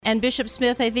And Bishop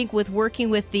Smith, I think with working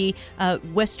with the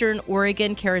Western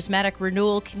Oregon Charismatic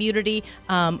Renewal community,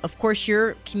 of course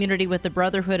your community with the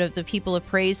Brotherhood of the People of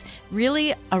Praise,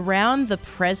 really around the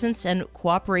presence and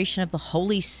cooperation of the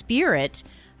Holy Spirit,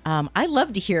 I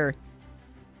love to hear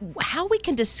how we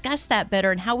can discuss that better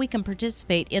and how we can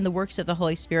participate in the works of the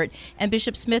Holy Spirit. And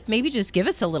Bishop Smith, maybe just give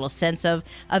us a little sense of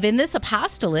in this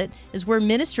apostolate, as we're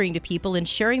ministering to people and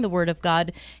sharing the Word of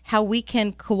God, how we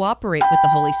can cooperate with the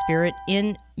Holy Spirit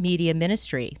in media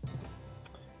ministry.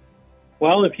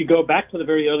 Well, if you go back to the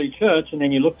very early church and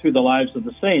then you look through the lives of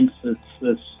the saints,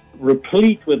 it's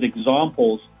replete with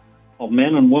examples of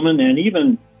men and women and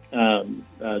even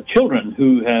children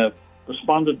who have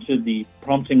responded to the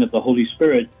prompting of the Holy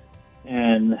Spirit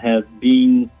and have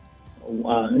been,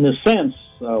 in a sense,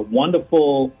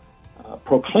 wonderful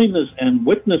proclaimers and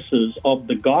witnesses of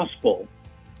the gospel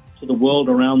to the world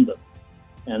around them.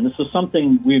 And this is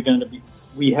something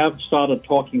we have started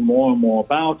talking more and more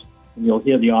about, and you'll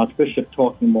hear the Archbishop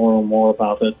talking more and more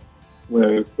about it.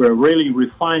 We're really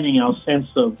refining our sense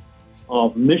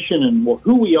of mission and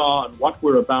who we are and what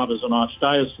we're about as an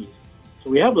archdiocese. So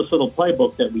we have this little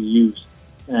playbook that we use.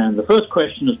 And the first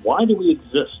question is, why do we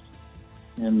exist?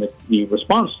 And the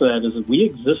response to that is that we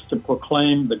exist to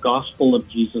proclaim the gospel of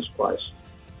Jesus Christ.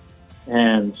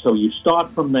 And so you start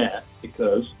from that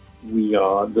because we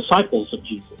are disciples of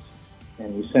Jesus.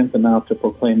 And we sent them out to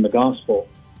proclaim the gospel.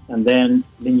 And then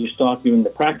you start doing the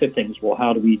practical things. Well,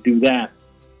 how do we do that?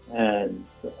 And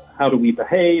how do we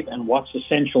behave? And what's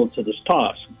essential to this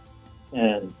task?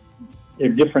 And there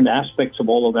are different aspects of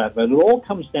all of that, but it all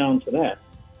comes down to that.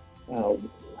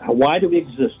 Why do we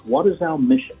exist? What is our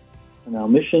mission? And our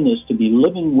mission is to be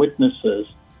living witnesses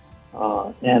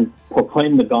and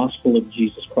proclaim the gospel of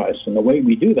Jesus Christ. And the way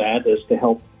we do that is to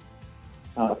help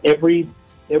every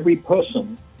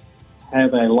person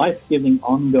have a life-giving,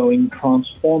 ongoing,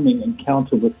 transforming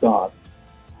encounter with God,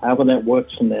 however that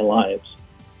works in their lives,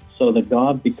 so that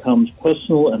God becomes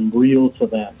personal and real to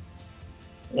them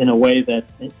in a way that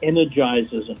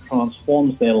energizes and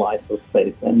transforms their life of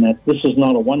faith, and that this is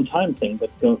not a one-time thing, but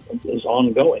is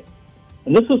ongoing.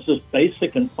 And this is just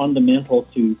basic and fundamental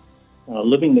to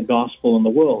living the gospel in the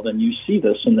world. And you see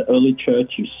this in the early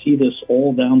church. You see this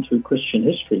all down through Christian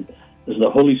history, as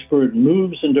the Holy Spirit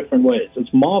moves in different ways.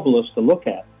 It's marvelous to look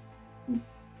at.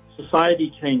 Society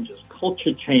changes,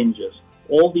 culture changes,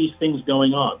 all these things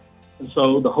going on. And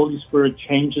so the Holy Spirit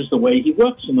changes the way he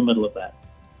works in the middle of that,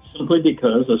 simply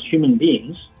because as human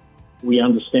beings, we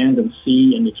understand and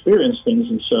see and experience things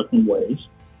in certain ways.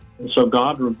 And so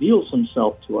God reveals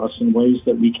himself to us in ways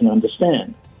that we can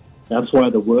understand. That's why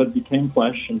the Word became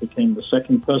flesh and became the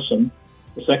second person.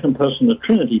 The second person of the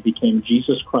Trinity became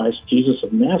Jesus Christ, Jesus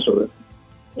of Nazareth,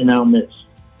 in our midst,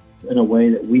 in a way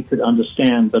that we could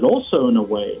understand, but also in a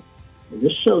way that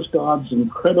this shows God's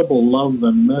incredible love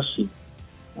and mercy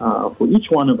for each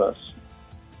one of us.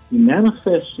 He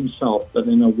manifests himself, but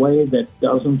in a way that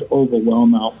doesn't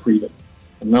overwhelm our freedom,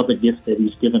 another gift that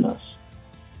he's given us.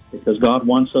 Because God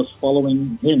wants us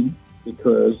following him,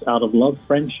 because out of love,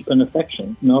 friendship, and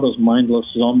affection, not as mindless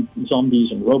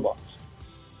zombies and robots.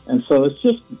 And so it's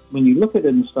just, when you look at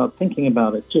it and start thinking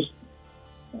about it,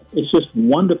 it's just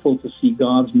wonderful to see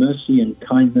God's mercy and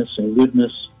kindness and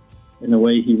goodness in the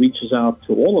way he reaches out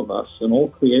to all of us and all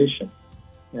creation.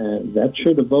 And that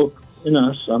should evoke in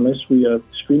us, unless we are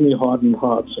extremely hardened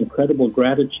hearts, incredible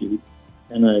gratitude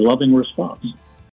and a loving response.